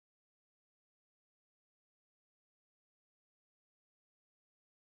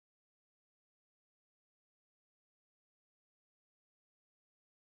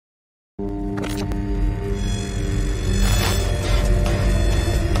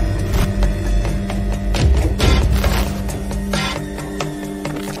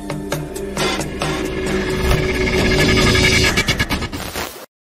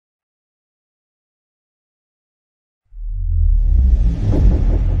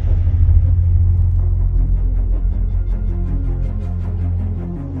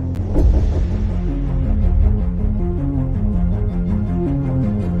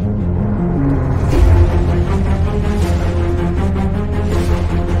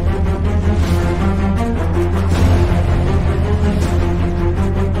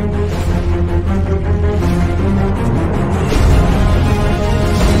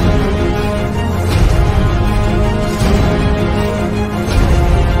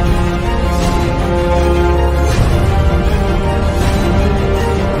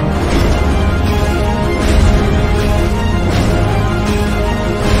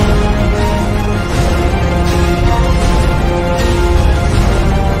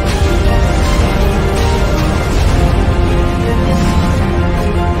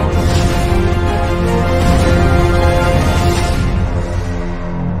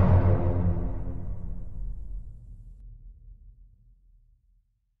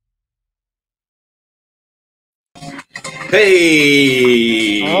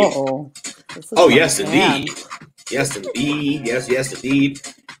Hey! Oh, oh yes, indeed. Yes, indeed. Yes, indeed.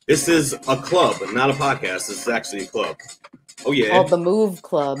 This is a club, not a podcast. This is actually a club. Oh, yeah. Called the Move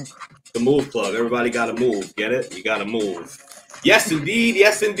Club. The Move Club. Everybody got to move. Get it? You got to move. Yes, indeed.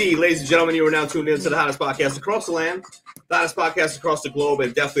 Yes, indeed. Ladies and gentlemen, you are now tuned in to the hottest podcast across the land, the hottest podcast across the globe,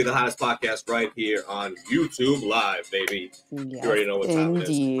 and definitely the hottest podcast right here on YouTube Live, baby. Yes, you already know what time it is.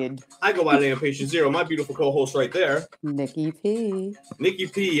 Indeed. I go by the name of Patient Zero. My beautiful co-host right there. Nikki P. Nikki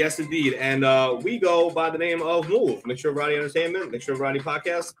P, yes, indeed. And we go by the name of Move. Make sure Variety Entertainment. Make sure Variety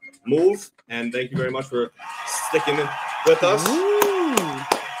Podcast. Move. And thank you very much for sticking with us. Ooh.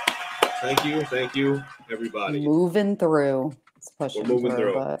 Thank you, everybody. Moving through. We're moving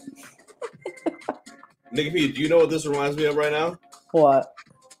through. But... Nikki P, do you know what this reminds me of right now? What?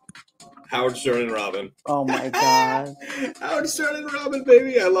 Howard Stern and Robin. Oh my God. Howard Stern and Robin,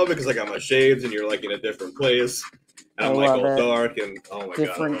 baby. I love it because I got my shades and you're like in a different place. And I'm like all dark and oh my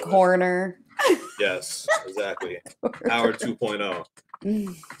different God. Corner. Yes, exactly. Howard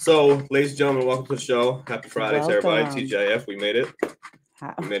 2.0. So, ladies and gentlemen, welcome to the show. Happy Friday to everybody. TGIF, we made it.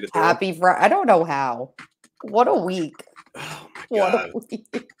 We made it through. Happy Friday. I don't know how. What a week. Oh my God. What a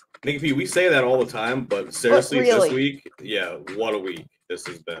week. Nikki P, we say that all the time, but seriously, really? This week, yeah, what a week this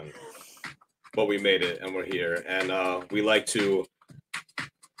has been. But we made it and we're here. And we like to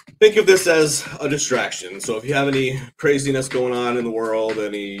think of this as a distraction. So if you have any craziness going on in the world,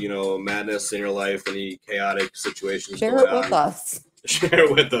 any, madness in your life, any chaotic situations share it with us. Share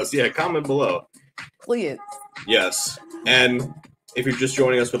it with us. Yeah, comment below. Please. Yes. And if you're just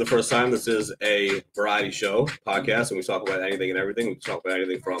joining us for the first time, this is a variety show podcast, and we talk about anything and everything. We talk about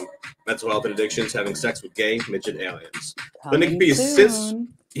anything from mental health and addictions, having sex with gay midget aliens. But Nikki P,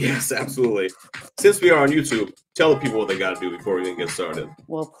 yes, absolutely. Since we are on YouTube, tell the people what they got to do before we even get started.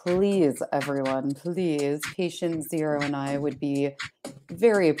 Well, please, everyone, please, Patient Zero and I would be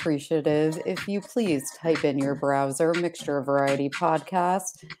very appreciative if you please type in your browser Mixture of Variety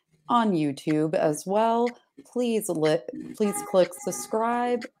Podcast on YouTube as well. Please click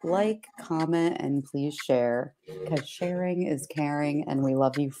subscribe, like, comment, and please share, because sharing is caring, and we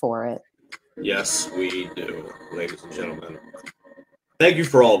love you for it. Yes, we do, ladies and gentlemen. Thank you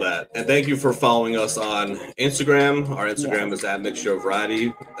for all that, and thank you for following us on Instagram. Our Instagram is at Mixture of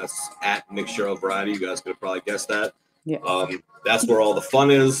Variety. That's at Mixture of Variety. You guys could have probably guessed that. Yeah. That's where all the fun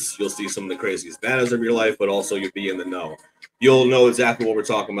is. You'll see some of the craziest banners of your life, but also you'll be in the know. You'll know exactly what we're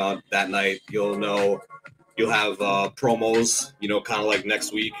talking about that night. You'll have promos, kind of like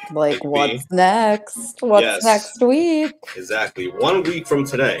next week. Like what's next? What's next week? Exactly. 1 week from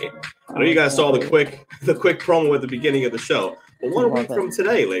today. I know you guys saw the quick promo at the beginning of the show. But 1 week from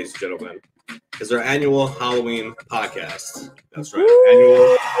today, ladies and gentlemen, is our annual Halloween podcast. That's right.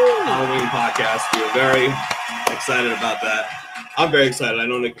 Annual Halloween podcast. We're very excited about that. I'm very excited. I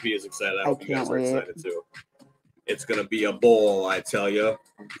know Nikki P is excited. I hope you guys are excited too. It's going to be a ball, I tell you.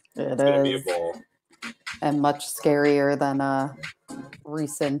 It's going to be a ball. And much scarier than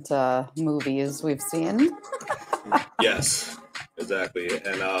recent movies we've seen. Yes, exactly.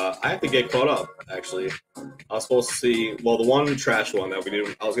 And I have to get caught up, actually. I was supposed to see, the one trash one that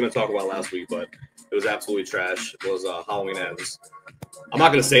I was going to talk about last week, but it was absolutely trash. It was Halloween Ends. I'm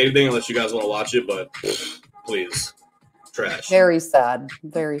not going to say anything unless you guys want to watch it, but please, trash. Very sad.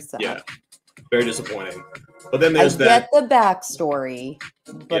 Very sad. Yeah, very disappointing. But then there's I get the backstory,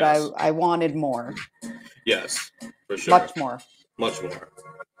 but yes. I wanted more. Yes, for sure. Much more.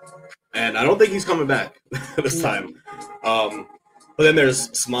 And I don't think he's coming back this time. But then there's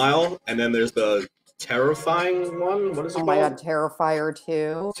Smile, and then there's the Terrifying one. What is it called? Oh my God, Terrifier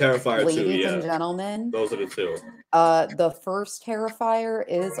 2. Terrifier 2, Ladies and gentlemen. Those are the two. The first Terrifier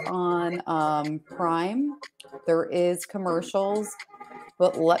is on Prime. There is commercials.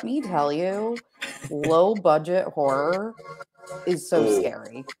 But let me tell you, low budget horror is so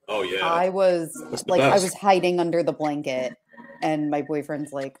scary. Oh yeah. I was hiding under the blanket and my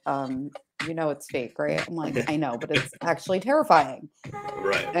boyfriend's like, it's fake, right? I'm like, I know, but it's actually terrifying.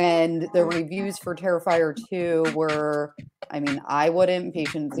 Right. And the reviews for Terrifier 2 were, I wouldn't,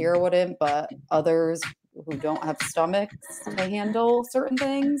 Patient Zero wouldn't, but others who don't have stomachs to handle certain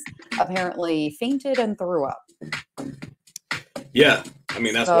things apparently fainted and threw up. Yeah,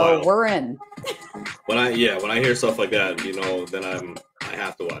 that's wild. We're in. When I hear stuff like that, then I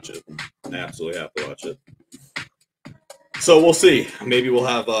have to watch it. I absolutely have to watch it. So we'll see. Maybe we'll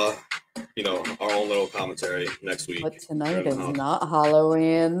have our own little commentary next week. But tonight is not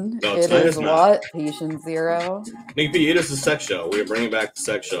Halloween. No, it is what? Patient Zero. Nikki P, it is a sex show. We are bringing back the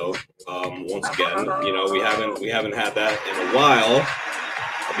sex show once again. We haven't had that in a while.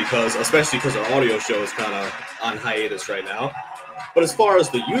 especially because our audio show is kind of on hiatus right now. But as far as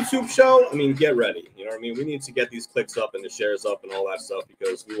the YouTube show, I mean, get ready. You know what I mean? We need to get these clicks up and the shares up and all that stuff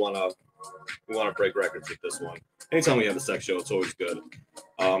because we want to break records with this one. Anytime we have a sex show, it's always good.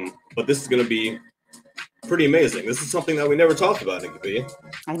 But this is going to be pretty amazing. This is something that we never talked about, Nikki B.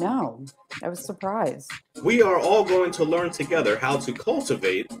 I know. I was surprised. We are all going to learn together how to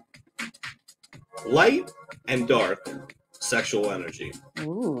cultivate light and dark sexual energy.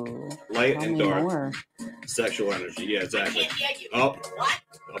 Ooh. Light and dark more. sexual energy. Yeah, exactly. Oh,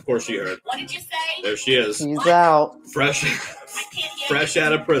 of course she heard. What did you say? There she is. She's out. Fresh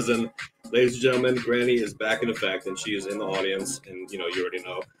out of prison. Ladies and gentlemen, Granny is back in effect, and she is in the audience. And, you already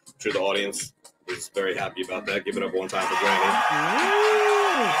know. I'm sure the audience is very happy about that. Give it up one time for Granny.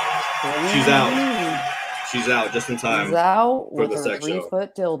 She's out. She's out just in time. She's out for with the her sex show.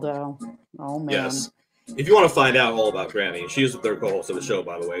 3-foot dildo. Oh, man. Yes. If you want to find out all about Granny, she is the third co-host of the show,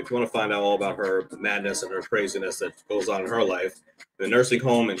 by the way. If you want to find out all about her madness and her craziness that goes on in her life, in the nursing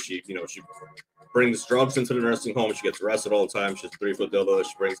home, and she brings drugs into the nursing home. She gets arrested all the time. She has a 3-foot dildo that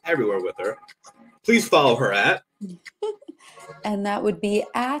she brings everywhere with her. Please follow her at. And that would be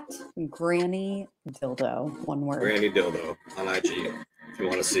at Granny Dildo. One word. Granny Dildo on IG. If you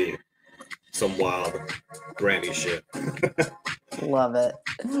want to see some wild Granny shit. Love it.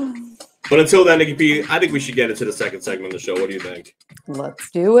 But until then, Nikki P, I think we should get into the second segment of the show. What do you think?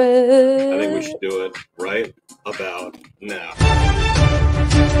 Let's do it. I think we should do it right about now.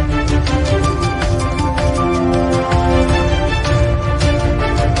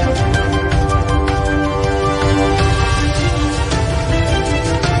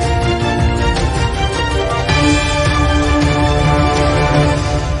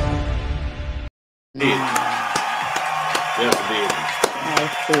 Indeed. Yes,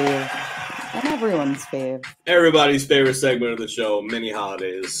 indeed. And everyone's fave. Everybody's favorite segment of the show, Mini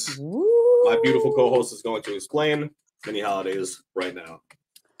Holidays. Woo. My beautiful co-host is going to explain Mini Holidays right now.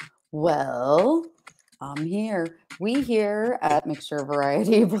 Well, I'm here. We here at Mixture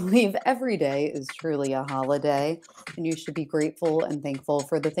Variety believe every day is truly a holiday, and you should be grateful and thankful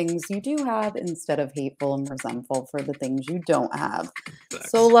for the things you do have instead of hateful and resentful for the things you don't have.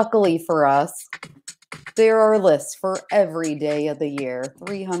 Thanks. So luckily for us, there are lists for every day of the year,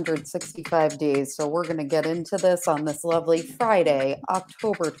 365 days. So we're going to get into this on this lovely Friday,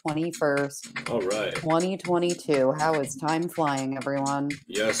 October 21st. All right. 2022. How is time flying, everyone?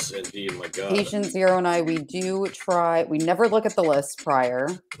 Yes, indeed. My God. Patient Zero and I, we never look at the list prior,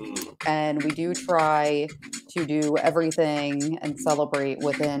 and we do try to do everything and celebrate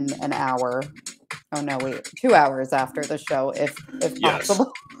within an hour. Oh, no, wait, 2 hours after the show, if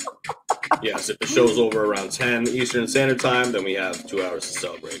possible. Yes, if the show's over around 10 Eastern Standard Time, then we have 2 hours to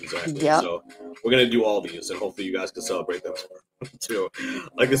celebrate. Exactly. Yep. So we're going to do all these, and hopefully you guys can celebrate them too.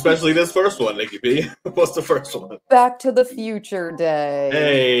 Like, especially this first one, Nikki B. What's the first one? Back to the Future Day.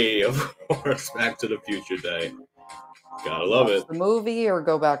 Hey, of course, Back to the Future Day. Gotta love it. The movie or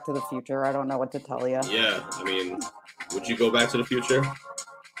go back to the future? I don't know what to tell you. Yeah, I mean, would you go back to the future?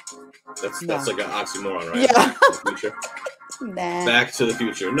 That's like an oxymoron, right? Yeah. The future. Nah. Back to the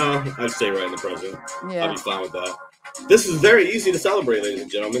future. No, I'd stay right in the present. Yeah. I'd be fine with that. This is very easy to celebrate, ladies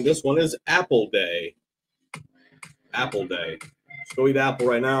and gentlemen. This one is Apple Day. Apple Day. Just go eat apple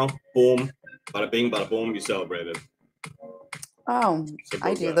right now. Boom. Bada bing, bada boom. You celebrate it. Oh, Simple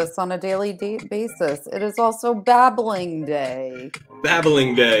I as do that. this on a daily basis. It is also Babbling Day.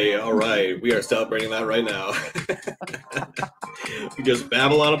 Babbling Day. All right. We are celebrating that right now. We just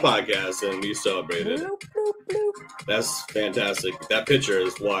babble on a podcast and we celebrate it. Bloop, bloop, bloop. That's fantastic. That picture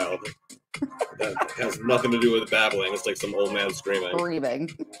is wild. That has nothing to do with babbling. It's like some old man screaming. Breathing.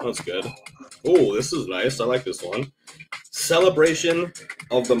 That's good. Oh, this is nice. I like this one. Celebration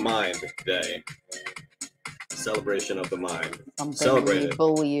of the Mind Day. Celebration of the mind. Something Celebrate we it.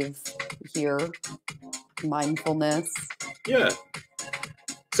 believe here. Mindfulness. Yeah.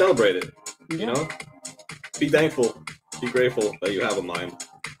 Celebrate it. Yeah. You know? Be thankful. Be grateful that you have a mind.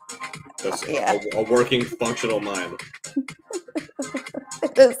 That's Yeah. a working, functional mind.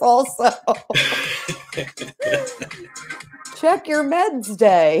 It is also Check Your Meds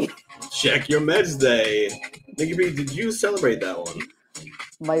Day. Check Your Meds Day. Nikki B, did you celebrate that one?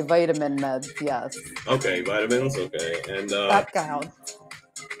 My vitamin meds, yes. Okay, vitamins, okay. And That counts.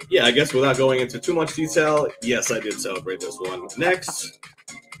 yeah, I guess without going into too much detail, yes, I did celebrate this one. Next,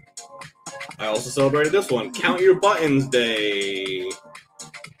 I also celebrated this one. Count Your Buttons Day.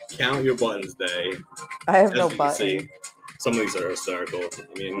 Count Your Buttons Day. I have As no you can see, button. some of these are hysterical.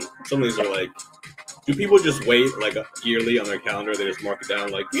 I mean, some of these are like, do people just wait like yearly on their calendar? They just mark it down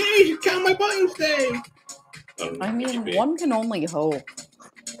like, yay, Count My Buttons Day. I mean, Maybe. one can only hope.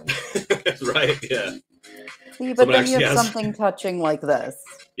 Right, yeah. See, but Someone then you actually have has. something touching like this.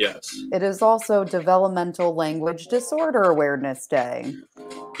 Yes. It is also Developmental Language Disorder Awareness Day.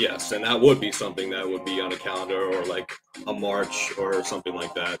 Yes, and that would be something that would be on a calendar or like a march or something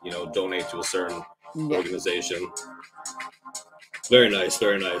like that. Donate to a certain organization. Very nice,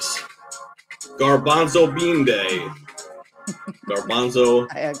 very nice. Garbanzo Bean Day. Garbanzo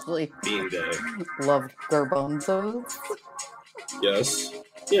I actually Bean Day. loved garbanzos. Yes.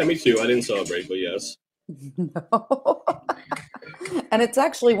 Yeah, me too. I didn't celebrate, but yes. No. And it's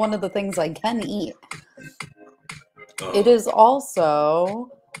actually one of the things I can eat. It is also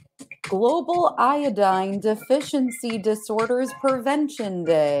Global Iodine Deficiency Disorders Prevention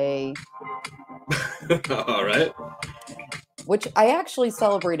Day. All right. Which I actually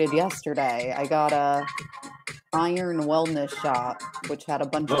celebrated yesterday. I got a iron wellness shot, which had a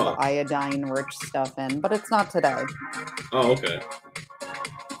bunch of iodine-rich stuff in, but it's not today. Oh, okay.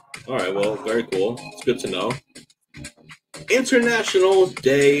 All right, well, very cool. It's good to know. International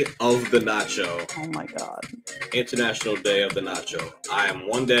Day of the Nacho. Oh my God. International Day of the Nacho. I am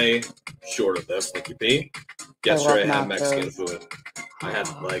one day short of this, Nikki P. Yesterday I had Mexican food. I had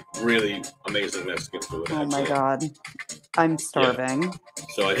like really amazing Mexican food. Oh my God. I'm starving. Yeah.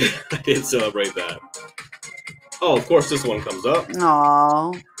 So I did celebrate that. Oh, of course this one comes up.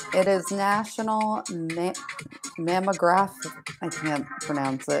 Aw. It is National Mammograph. I can't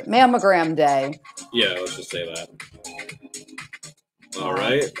pronounce it. Mammogram Day. Yeah, let's just say that. All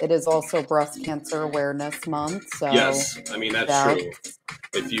right. It is also Breast Cancer Awareness Month. So yes, I mean, that's true.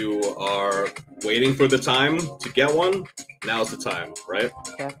 If you are waiting for the time to get one, now's the time, right?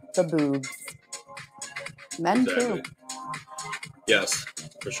 Check the boobs. Men too. Yes,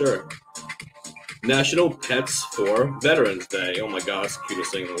 for sure. National Pets for Veterans Day. Oh my God, it's the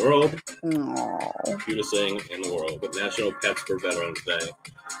cutest thing in the world. Aww. Cutest thing in the world. But National Pets for Veterans Day.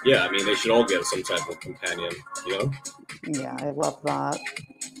 Yeah, I mean, they should all get some type of companion, Yeah, I love that.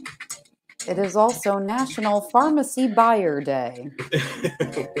 It is also National Pharmacy Buyer Day.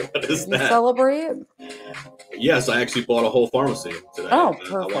 What is that? You celebrate? Yes, I actually bought a whole pharmacy today. Oh,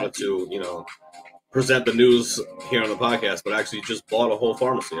 perfect. I wanted to, present the news here on the podcast, but I actually just bought a whole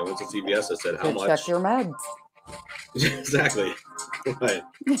pharmacy. I went to CVS. I said, how much? Check your meds. Exactly. Right.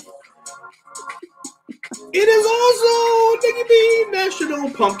 It is also Nikki B, National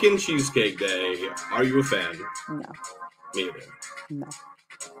Pumpkin Cheesecake Day. Are you a fan? No. Me either. No.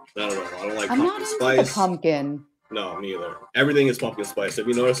 Not at all. I don't like I'm pumpkin not spice. into pumpkin. No, me either. Everything is pumpkin spice. Have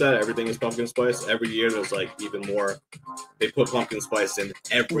you noticed that? Everything is pumpkin spice. Every year there's like even more. They put pumpkin spice in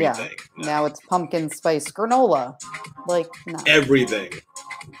everything. Yeah. Now it's pumpkin spice granola. Like, no. Everything.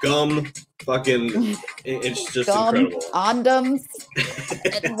 Gum. Fucking. It's just Gum, incredible. Condoms.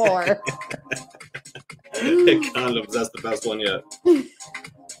 And more. Condoms. That's the best one yet.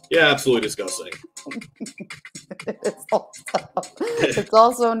 Yeah, absolutely disgusting. It's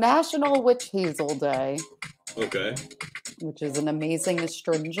also National Witch Hazel Day. Okay. Which is an amazing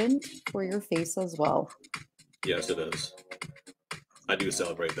astringent for your face as well. Yes, it is. I do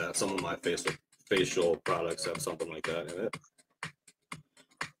celebrate that. Some of my facial products have something like that in it.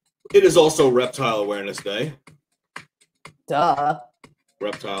 It is also Reptile Awareness Day. Duh.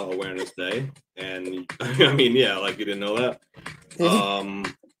 Reptile Awareness Day. And I mean, yeah, like you didn't know that.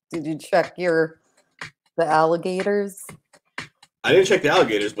 Did you check the alligators? I didn't check the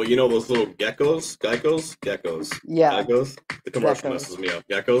alligators, but you know those little geckos? Yeah. Geckos? The commercial messes me up.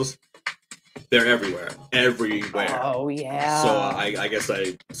 Geckos? They're everywhere. Everywhere. Oh, yeah. So I guess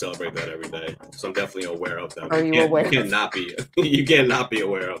I celebrate that every day. So I'm definitely aware of them. Are you aware? You cannot be. You cannot be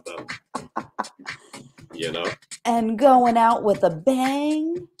aware of them. And going out with a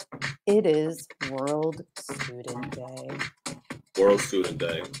bang, it is World Student Day. World Student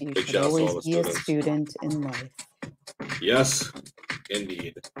Day. You Big should shout out to all the always be students. a student in life. Yes,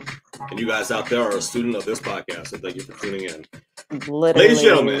 indeed. And you guys out there are a student of this podcast, and thank you for tuning in. Literally. Ladies and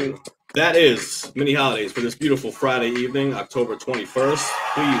gentlemen, that is Mini Holidays for this beautiful Friday evening, October 21st.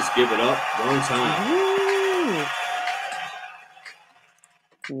 Please give it up one time.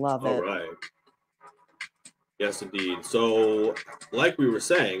 Woo. Love it. All right. Yes, indeed. So, like we were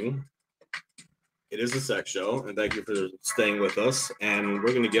saying, it is a sex show, and thank you for staying with us. And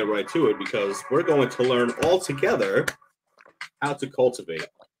we're going to get right to it because we're going to learn all together how to cultivate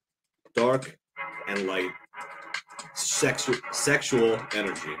dark and light sexual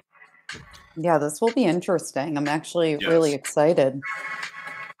energy. Yeah, this will be interesting. I'm actually really excited.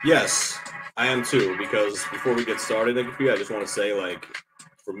 Yes, I am too, because before we get started, I just want to say, like,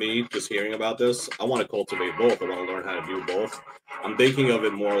 for me, just hearing about this, I want to cultivate both. I want to learn how to do both. I'm thinking of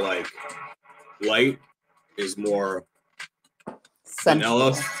it more like light is more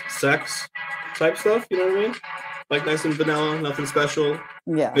vanilla Sensual. sex type stuff. You know what I mean? Like nice and vanilla, nothing special.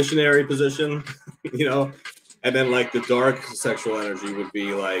 Yeah. Missionary position, you know. And then like the dark sexual energy would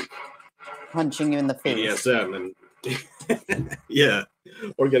be like Punching you in the face. BDSM and yeah,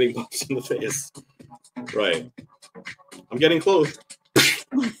 or getting punched in the face. Right. I'm getting close.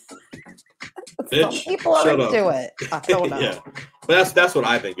 Some people are into it. I don't know. Yeah, but that's what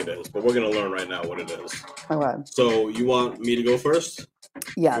I think it is. But we're gonna learn right now what it is. Okay. So you want me to go first?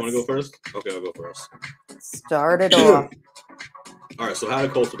 Yes. You want to go first? Okay, I'll go first. Start it off. All right. So how to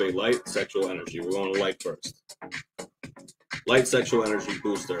cultivate light sexual energy? We're going to light first. Light sexual energy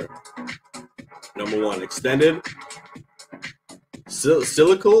booster. Number 1, extended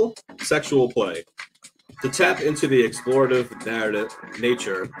cyclical sexual play. To tap into the explorative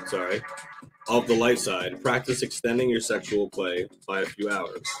nature of the light side, practice extending your sexual play by a few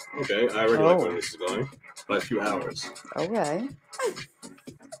hours. Okay, I already like where this is going. By a few hours. Okay.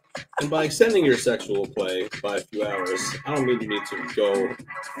 And by extending your sexual play by a few hours, I don't mean you need to go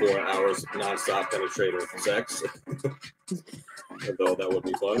 4 hours of nonstop penetrative sex. Although that would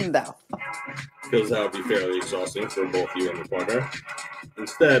be fun. No. Because that would be fairly exhausting for both you and your partner.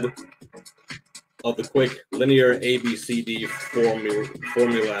 Instead of the quick linear ABCD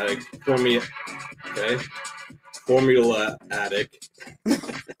formulaic.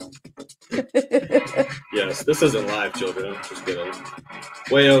 Yes, this isn't live, children. Just kidding.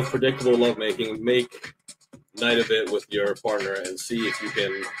 Way of predictable lovemaking. Make night of it with your partner and see if you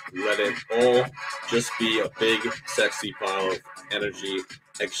can let it all just be a big, sexy pile of energy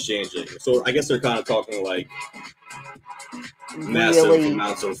exchanging. So I guess they're kind of talking like massive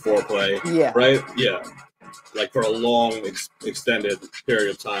amounts of foreplay. Yeah. Right? Yeah. Like for a long, extended period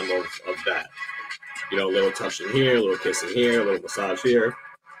of time of that. You know, a little touching here, a little kissing here, a little massage here.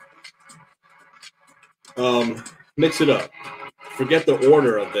 Mix it up. Forget the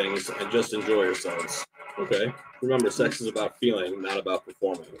order of things and just enjoy yourselves. Okay? Remember, sex is about feeling, not about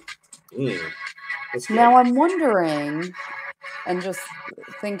performing. Now I'm wondering, and just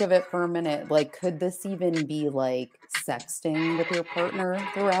think of it for a minute, like, could this even be like sexting with your partner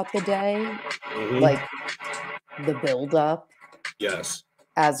throughout the day? Mm-hmm. Like the build-up? Yes.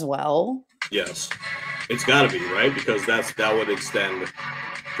 As well? Yes. It's got to be, right? Because that would extend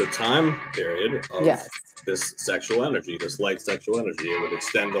the time period of this sexual energy, this light sexual energy. It would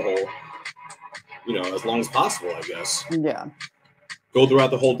extend the whole, you know, as long as possible, I guess. Yeah. Go throughout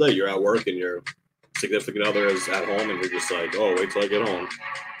the whole day. You're at work and your significant other is at home and you're just like, oh, wait till I get home.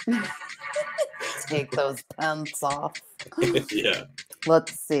 Take those pants off. Yeah.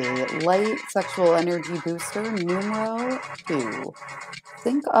 Let's see. Light sexual energy booster numero 2.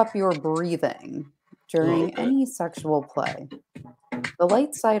 Sync up your breathing during any sexual play. The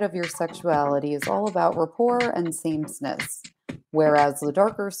light side of your sexuality is all about rapport and sameness, whereas the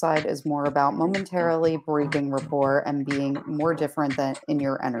darker side is more about momentarily breaking rapport and being more different than in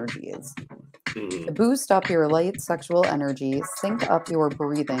your energies. To boost up your light sexual energy, sync up your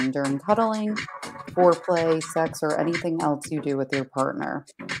breathing during cuddling, foreplay, sex, or anything else you do with your partner.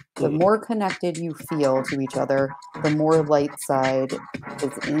 The more connected you feel to each other, the more light side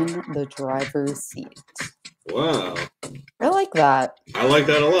is in the driver's seat. Wow. I like that. I like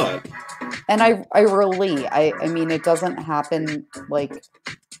that a lot. And I relate. I mean, it doesn't happen like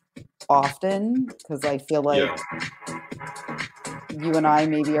often because I feel like you and I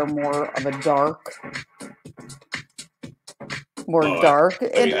maybe are more of a dark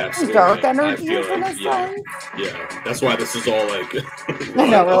energy in a sense. Yeah, that's why this is all like. I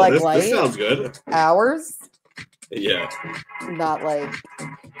know, we're like light. This sounds good. Hours. Yeah. Not like,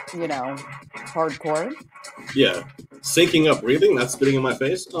 you know, hardcore. Yeah. Syncing up breathing, not spitting in my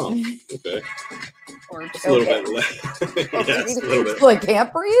face. Oh, okay. Or it's a little bit it's a little bit. Like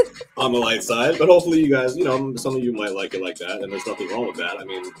can't breathe? On the light side, but hopefully you guys, you know, some of you might like it like that, and there's nothing wrong with that. I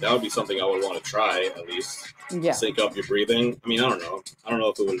mean, that would be something I would want to try at least. Yeah. Sync up your breathing. I mean, I don't know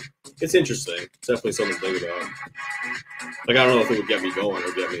if it would. It's interesting. It's definitely something to think about. Like, I don't know if it would get me going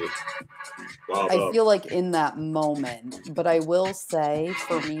or get me wound up. I feel like in that moment, but I will say,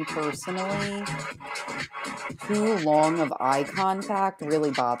 for me personally, too long of eye contact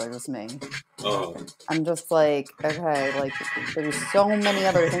really bothers me. Oh. I'm just like, okay, like there's so many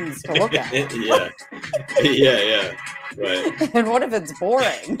other things to look at. yeah, right. And what if it's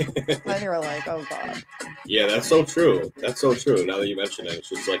boring? Then you're like, oh god. Yeah, that's so true. That's so true. Now that you mention it, it's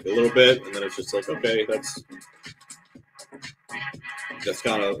just like a little bit, and then it's just like, okay, that's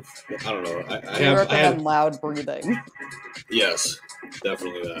kind of, I don't know. I recommend loud breathing. Yes,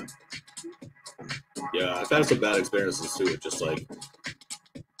 definitely that. Yeah, I've had some bad experiences too. Just like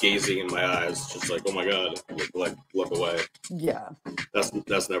gazing in my eyes, just like, oh my god, look away. Yeah.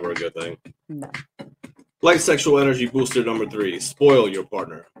 That's never a good thing. No. Light sexual energy booster number 3: spoil your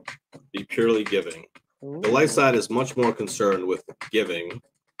partner. Be purely giving. Ooh. The light side is much more concerned with giving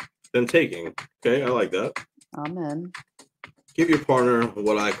than taking. Okay, I like that. Amen. Give your partner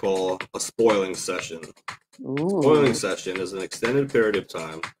what I call a spoiling session. Ooh. Spoiling session is an extended period of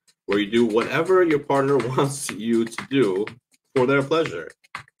time where you do whatever your partner wants you to do for their pleasure.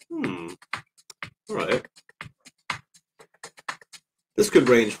 All right. This could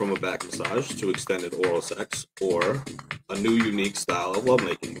range from a back massage to extended oral sex or a new unique style of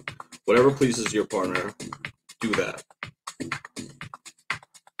lovemaking. Whatever pleases your partner, do that.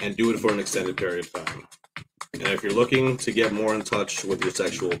 And do it for an extended period of time. And if you're looking to get more in touch with your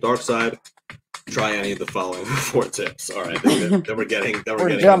sexual dark side, try any of the following 4 tips. All right, then we're getting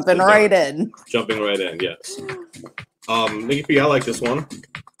jumping right in. Jumping right in, yes. Nikki P, I like this one.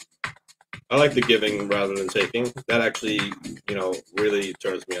 I like the giving rather than taking. That actually, really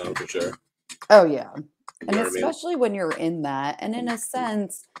turns me on for sure. Oh yeah. And You know especially when you're in that, and in a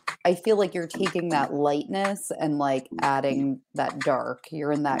sense, I feel like you're taking that lightness and like adding that dark.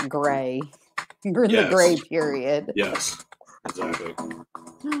 You're in that gray. You're in the gray period. Yes, exactly.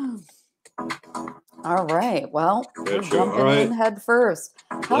 All right. Well, we're Sure. jumping in head first.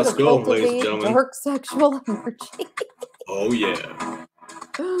 How Let's to go, cultivate ladies and gentlemen. dark sexual energy. Oh yeah.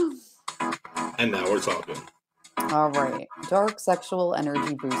 And now we're talking. All right. Dark sexual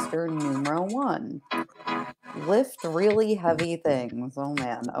energy booster numero 1. Lift really heavy things. Oh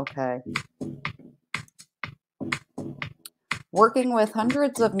man. Okay. Working with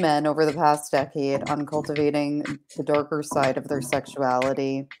hundreds of men over the past decade on cultivating the darker side of their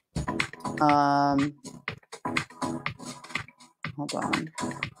sexuality. Hold on.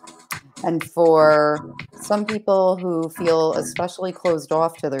 And for some people who feel especially closed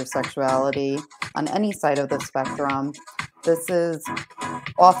off to their sexuality on any side of the spectrum, this is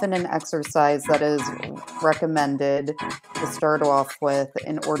often an exercise that is recommended to start off with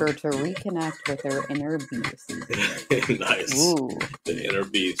in order to reconnect with their inner beast. Nice. Ooh. The inner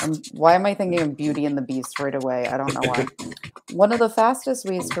beast. Why am I thinking of Beauty and the Beast right away? I don't know why. One of the fastest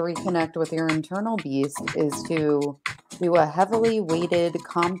ways to reconnect with your internal beast is to do a heavily weighted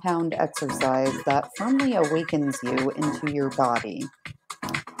compound exercise that firmly awakens you into your body.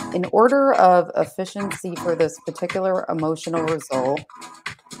 In order of efficiency for this particular emotional result,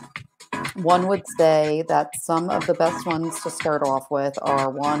 one would say that some of the best ones to start off with are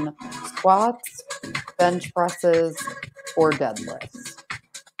 1, squats, bench presses, or deadlifts.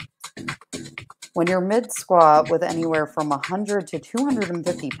 When you're mid-squat with anywhere from 100 to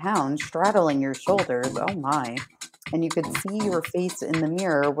 250 pounds straddling your shoulders, oh my, and you could see your face in the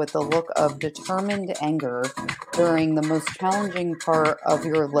mirror with a look of determined anger during the most challenging part of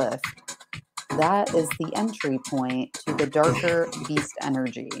your lift, that is the entry point to the darker beast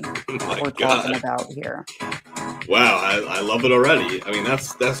energy we're talking about here. Wow, I love it already. I mean,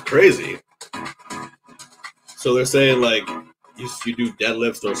 that's crazy. So they're saying like you do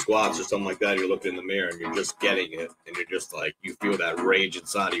deadlifts or squats or something like that. You're looking in the mirror and you're just getting it, and you're just like you feel that rage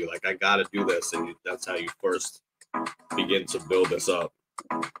inside of you, like I got to do this, and that's how you first begin to build this up.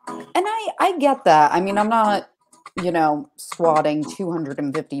 And I get that. I mean, I'm not, squatting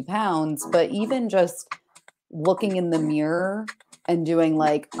 250 pounds, but even just looking in the mirror and doing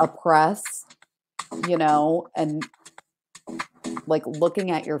like a press, and like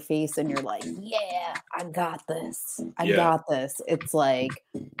looking at your face and you're like, yeah, I got this. I got this. It's like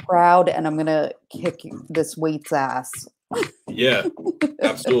proud, and I'm going to kick this weight's ass. Yeah,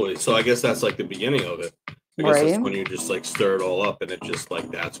 absolutely. So I guess that's like the beginning of it. I guess that's when you just like stir it all up, and it just like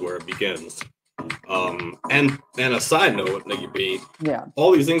that's where it begins. And a side note, Nikki B,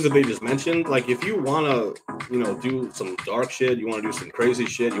 all these things that they just mentioned, like if you want to, do some dark shit, you want to do some crazy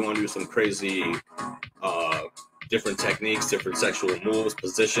shit, you want to do some crazy, different techniques, different sexual moves,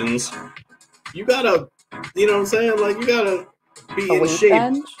 positions, you gotta, you know what I'm saying? Like you gotta be in shape.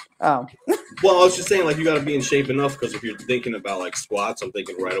 Bench? Oh. Well, I was just saying, like, you got to be in shape enough, because if you're thinking about, like, squats, I'm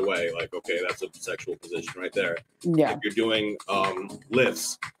thinking right away, like, okay, that's a sexual position right there. Yeah. If you're doing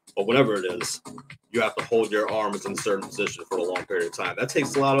lifts or whatever it is, you have to hold your arms in a certain position for a long period of time. That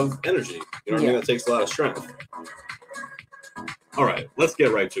takes a lot of energy. You know what I mean? That takes a lot of strength. All right, let's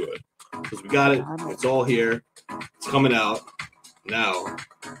get right to it, because we got it. It's all here. It's coming out now.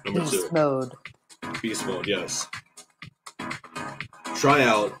 Number 2. Beast mode. Beast mode, yes. Try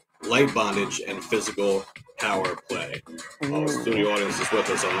out light bondage and physical power play. Oh, the studio audience is with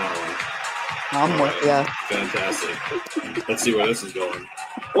us on that one. I'm with you. Fantastic. Let's see where this is going.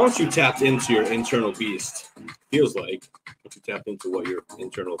 once you tapped into your internal beast, feels like, once you tapped into what your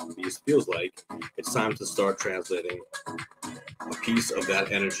internal beast feels like, it's time to start translating a piece of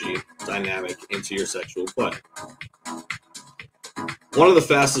that energy dynamic into your sexual play. One of the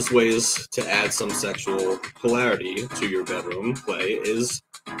fastest ways to add some sexual polarity to your bedroom play is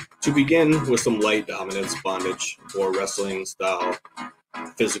to begin with some light dominance, bondage, or wrestling style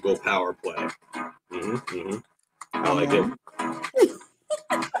physical power play. I like it.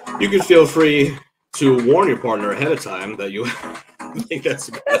 You can feel free to warn your partner ahead of time that you think that's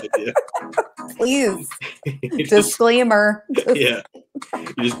a bad idea. Please. Disclaimer. Yeah.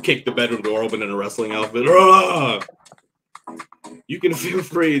 You just kick the bedroom door open in a wrestling outfit. Rah! You can feel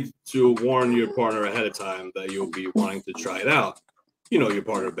free to warn your partner ahead of time that you'll be wanting to try it out. You know your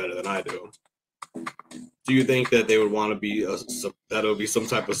partner better than I do. Do you think that they would want to be that would be some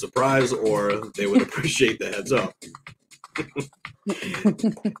type of surprise, or they would appreciate the heads up?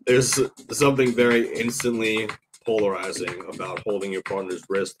 There's something very instantly polarizing about holding your partner's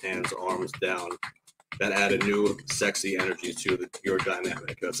wrist, hands, arms down that add a new sexy energy to your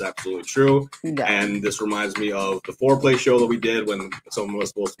dynamic. That's absolutely true. Yeah. And this reminds me of the foreplay show that we did when someone was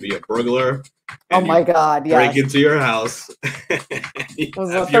supposed to be a burglar. Oh my God, yeah. Break into your house. Was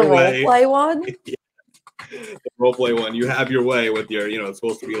that the role play one? Yeah. The role play one. You have your way with your, it's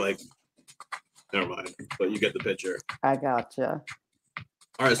supposed to be like, never mind, but you get the picture. I gotcha.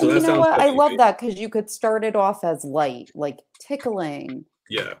 All right, so and that sounds I love that because you could start it off as light, like tickling.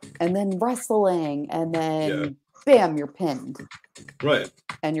 Yeah. And then wrestling, and then bam, you're pinned. Right.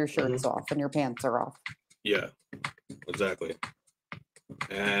 And your shirt's off, and your pants are off. Yeah, exactly.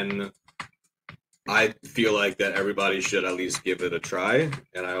 And I feel like that everybody should at least give it a try.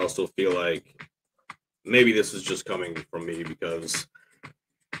 And I also feel like maybe this is just coming from me because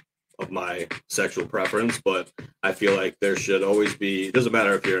of my sexual preference, but I feel like there should always be, it doesn't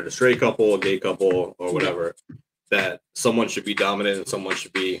matter if you're in a straight couple, a gay couple, or whatever, that someone should be dominant and someone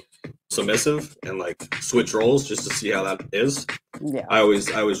should be submissive, and like switch roles just to see how that is. Yeah. I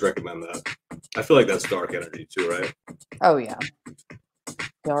always recommend that. I feel like that's dark energy too, right? Oh yeah.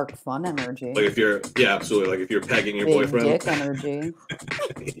 Dark fun energy. Like if you're, absolutely. Like if you're pegging your big boyfriend. Dick energy.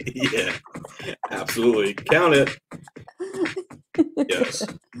 Yeah, absolutely. Count it. Yes.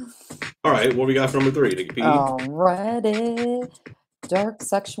 All right, what we got for number 3? Alrighty. Dark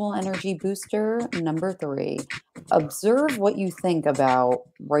sexual energy booster number 3. Observe what you think about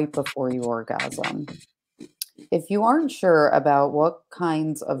right before you orgasm. If you aren't sure about what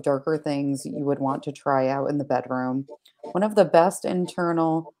kinds of darker things you would want to try out in the bedroom, one of the best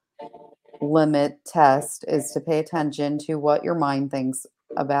internal limit tests is to pay attention to what your mind thinks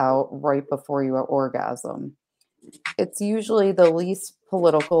about right before you orgasm. It's usually the least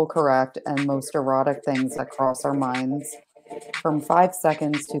political correct and most erotic things that cross our minds from 5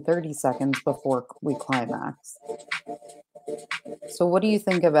 seconds to 30 seconds before we climax. So what do you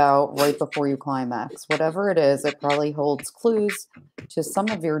think about right before you climax? Whatever it is, it probably holds clues to some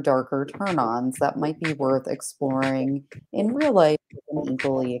of your darker turn-ons that might be worth exploring in real life with an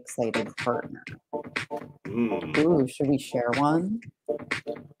equally excited partner. Ooh, should we share one?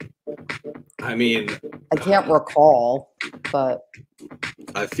 I mean, I can't recall, but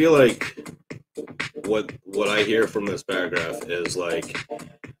I feel like what I hear from this paragraph is like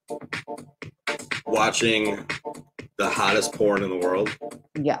watching the hottest porn in the world.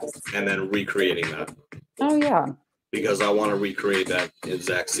 Yes. And then recreating that. Oh yeah. Because I want to recreate that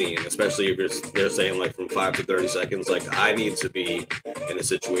exact scene, especially if they're saying like from 5 to 30 seconds. Like I need to be in a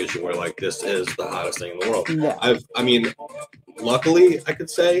situation where like this is the hottest thing in the world. Yeah. I mean, luckily I could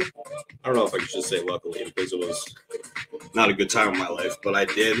say, I don't know if I should say luckily because it was not a good time in my life, but I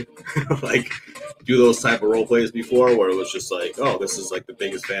did like do those type of role plays before where it was just like, oh, this is like the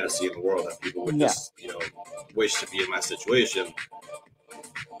biggest fantasy in the world that people would just, wish to be in my situation.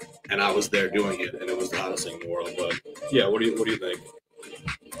 And I was there doing it, and it was the hottest thing in the world. But yeah, what do you think?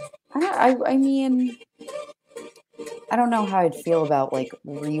 I mean, I don't know how I'd feel about like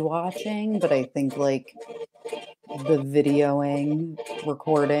rewatching, but I think like the videoing,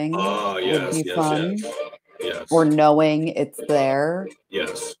 recording would be fun. Yes. Or knowing it's there.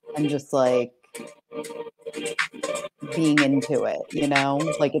 Yes. And just like being into it,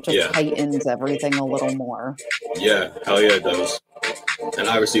 like it just heightens everything a little more. Yeah, hell yeah, it does. And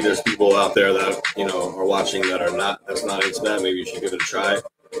obviously there's people out there that, are watching that's not into that. Maybe you should give it a try.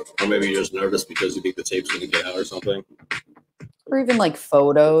 Or maybe you're just nervous because you think the tape's going to get out or something. Or even like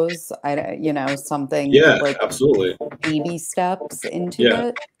photos, something. Yeah, like absolutely. Baby steps into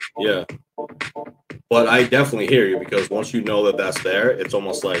it. Yeah. But I definitely hear you because once you know that that's there, it's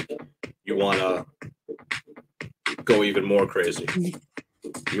almost like you want to go even more crazy.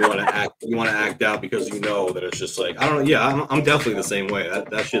 You want to act out because you know that it's just like, I don't know. Yeah, I'm definitely the same way.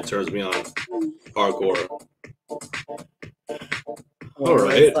 That shit turns me on hardcore. All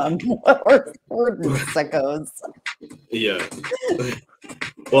right. We're sickos. Yeah.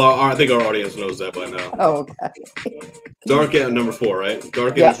 Well, I think our audience knows that by now. Oh, okay. Dark number 4, right?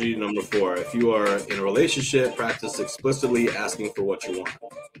 Dark energy number 4. If you are in a relationship, practice explicitly asking for what you want.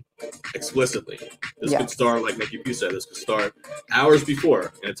 Explicitly. This could start, like Nikki P said, this could start hours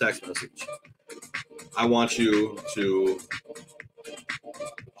before in a text message. I want you to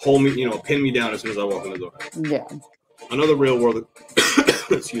hold me, pin me down as soon as I walk in the door. Yeah. Another real world,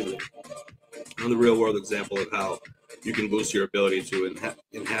 excuse me. Another real world example of how you can boost your ability to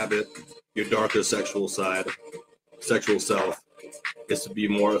inhabit your darker sexual self is to be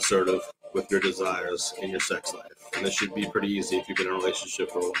more assertive with your desires in your sex life. And this should be pretty easy if you've been in a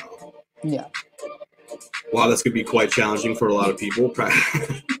relationship for a while. Yeah. Wow, this could be quite challenging for a lot of people.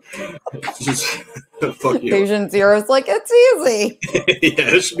 Just fuck you. Patient Zero is like, it's easy.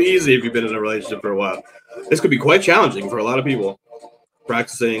 Yeah, it should be easy if you've been in a relationship for a while. This could be quite challenging for a lot of people.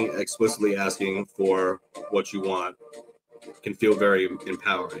 Practicing explicitly asking for what you want can feel very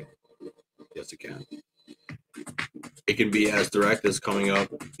empowering. Yes, it can. It can be as direct as coming up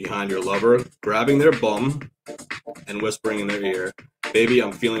behind your lover, grabbing their bum, and whispering in their ear, "Baby,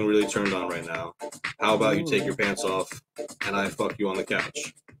 I'm feeling really turned on right now. How about you take your pants off and I fuck you on the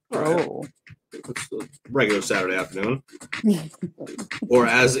couch?" Oh. It's a regular Saturday afternoon. Or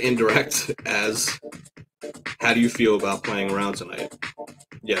as indirect as, "How do you feel about playing around tonight?"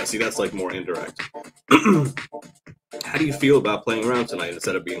 Yeah, see, that's like more indirect. "How do you feel about playing around tonight?"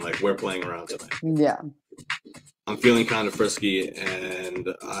 Instead of being like, "We're playing around tonight." Yeah. "I'm feeling kind of frisky and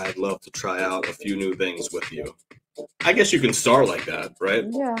I'd love to try out a few new things with you." I guess you can start like that, right?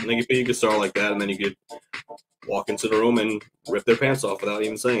 Yeah. I think you could start like that, and then you could walk into the room and rip their pants off without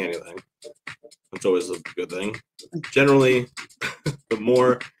even saying anything. That's always a good thing. Generally, the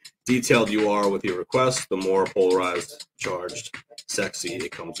more detailed you are with your request, the more polarized, charged, sexy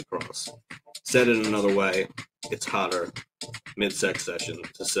it comes across. Said in another way, it's hotter mid-sex session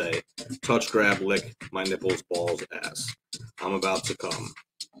to say, "Touch, grab, lick my nipples, balls, ass. I'm about to come."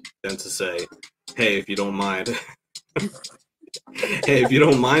 Than to say, "Hey, if you don't mind, hey, if you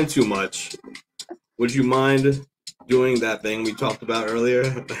don't mind too much, would you mind doing that thing we talked about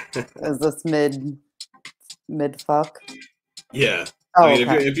earlier?" Is this mid fuck? Yeah. Oh, I mean,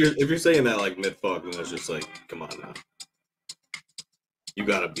 okay. if you're saying that like mid fuck, then it's just like, come on now. You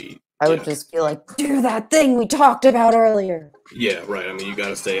gotta be. I would just be like, do that thing we talked about earlier. Yeah, right. I mean, you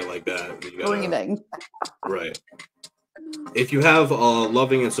gotta say it like that. You gotta, Breathing. right. If you have a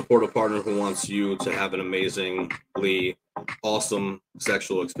loving and supportive partner who wants you to have an amazingly awesome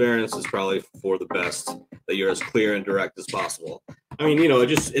sexual experience, it's probably for the best that you're as clear and direct as possible. I mean,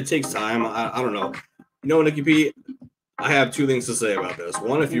 it takes time. I don't know. Nikki P, I have two things to say about this.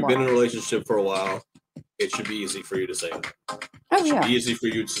 One, if you've been in a relationship for a while, it should be easy for you to say that. It should be easy for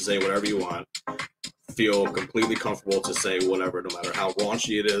you to say whatever you want. Feel completely comfortable to say whatever, no matter how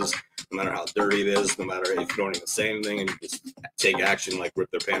raunchy it is, no matter how dirty it is, no matter if you don't even say anything and you just take action, like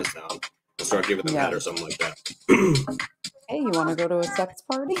rip their pants down and start giving them head or something like that. Hey, you want to go to a sex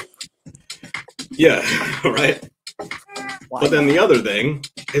party? Yeah, right. But then the other thing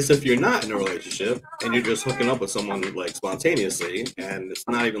is, if you're not in a relationship and you're just hooking up with someone like spontaneously, and it's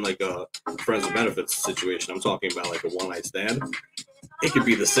not even like a friends with benefits situation, I'm talking about like a one-night stand. It could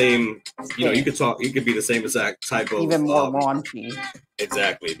be the same, you could be the same exact type of... Even more raunchy.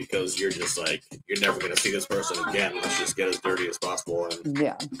 Exactly, because you're just like, you're never going to see this person again. Let's just get as dirty as possible.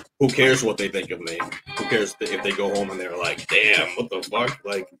 And who cares what they think of me? Who cares if they go home and they're like, damn, what the fuck?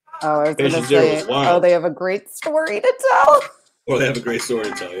 Like, I was going to say, they have a great story to tell. Or they have a great story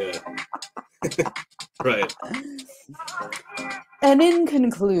to tell, yeah. Right. And in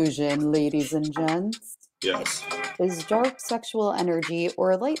conclusion, ladies and gents, yes, is dark sexual energy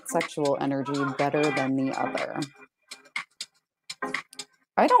or light sexual energy better than the other?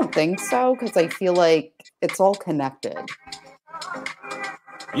 I don't think so, because I feel like it's all connected.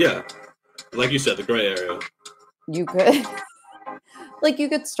 Yeah. Like you said, the gray area. You could you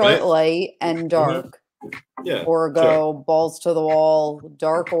could start light and dark. Mm-hmm. Yeah. Or go balls to the wall,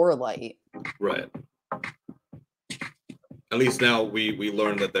 dark or light. Right. At least now we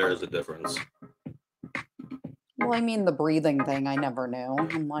learned that there is a difference. Well, I mean, the breathing thing, I never knew.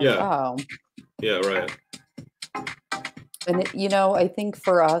 I'm like, oh. Yeah, right. And, I think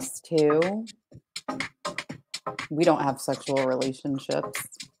for us, too, we don't have sexual relationships.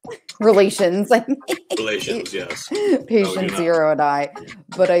 Relations, I mean. Relations, yes. Patient Zero and I.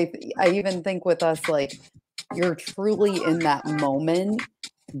 But I even think with us, like, you're truly in that moment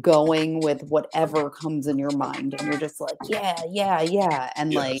going with whatever comes in your mind, and you're just like, yeah.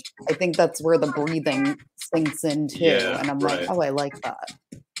 And like, I think that's where the breathing sinks in too. Yeah, and I'm right. like, oh, I like that.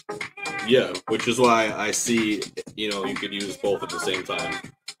 Yeah, which is why I see, you could use both at the same time,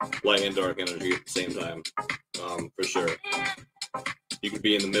 light and dark energy at the same time, for sure. You could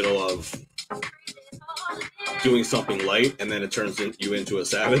be in the middle of doing something light, and then it turns you into a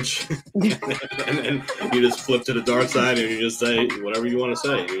savage, and then you just flip to the dark side, and you just say whatever you want to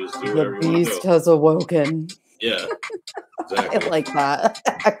say. You just do whatever you want to do. The beast has awoken. Yeah, exactly. I like that.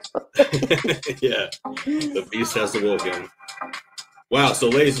 Yeah, the beast has awoken. Wow, so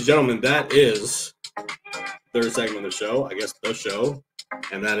ladies and gentlemen, that is third segment of the show, I guess the show,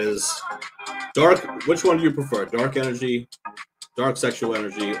 and that is dark. Which one do you prefer, dark energy, dark sexual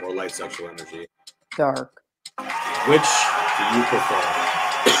energy, or light sexual energy? Dark. Which do you prefer?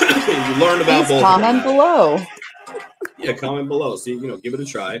 You learned about both. Comment below. Yeah, comment below. See, give it a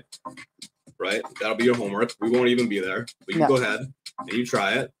try, right? That'll be your homework. We won't even be there, but you go ahead and you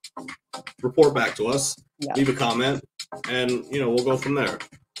try it. Report back to us. Leave a comment. And, we'll go from there.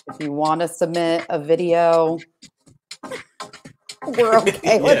 If you want to submit a video, we're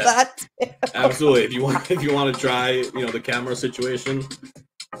okay with that too. Absolutely. If you want to try, the camera situation,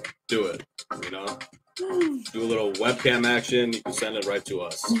 do it. Do a little webcam action. You can send it right to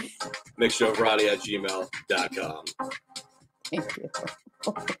us. mixtureofvariety@gmail.com. Thank you.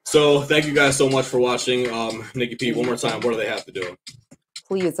 So thank you guys so much for watching. Nikki P, one more time, what do they have to do?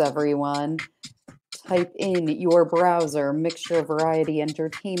 Please, everyone, type in your browser, Mixture of Variety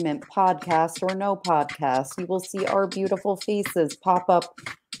Entertainment, podcast or no podcast. You will see our beautiful faces pop up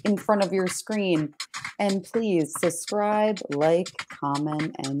in front of your screen. And please subscribe, like,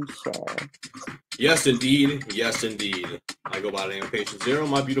 comment, and share. Yes, indeed. Yes, indeed. I go by the name of Patient Zero,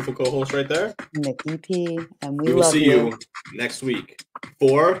 my beautiful co-host right there. Nikki P. And we will see you next week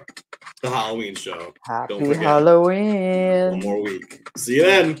for the Halloween show. Happy Don't forget. Halloween. One more week. See you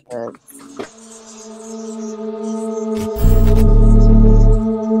then. Bye.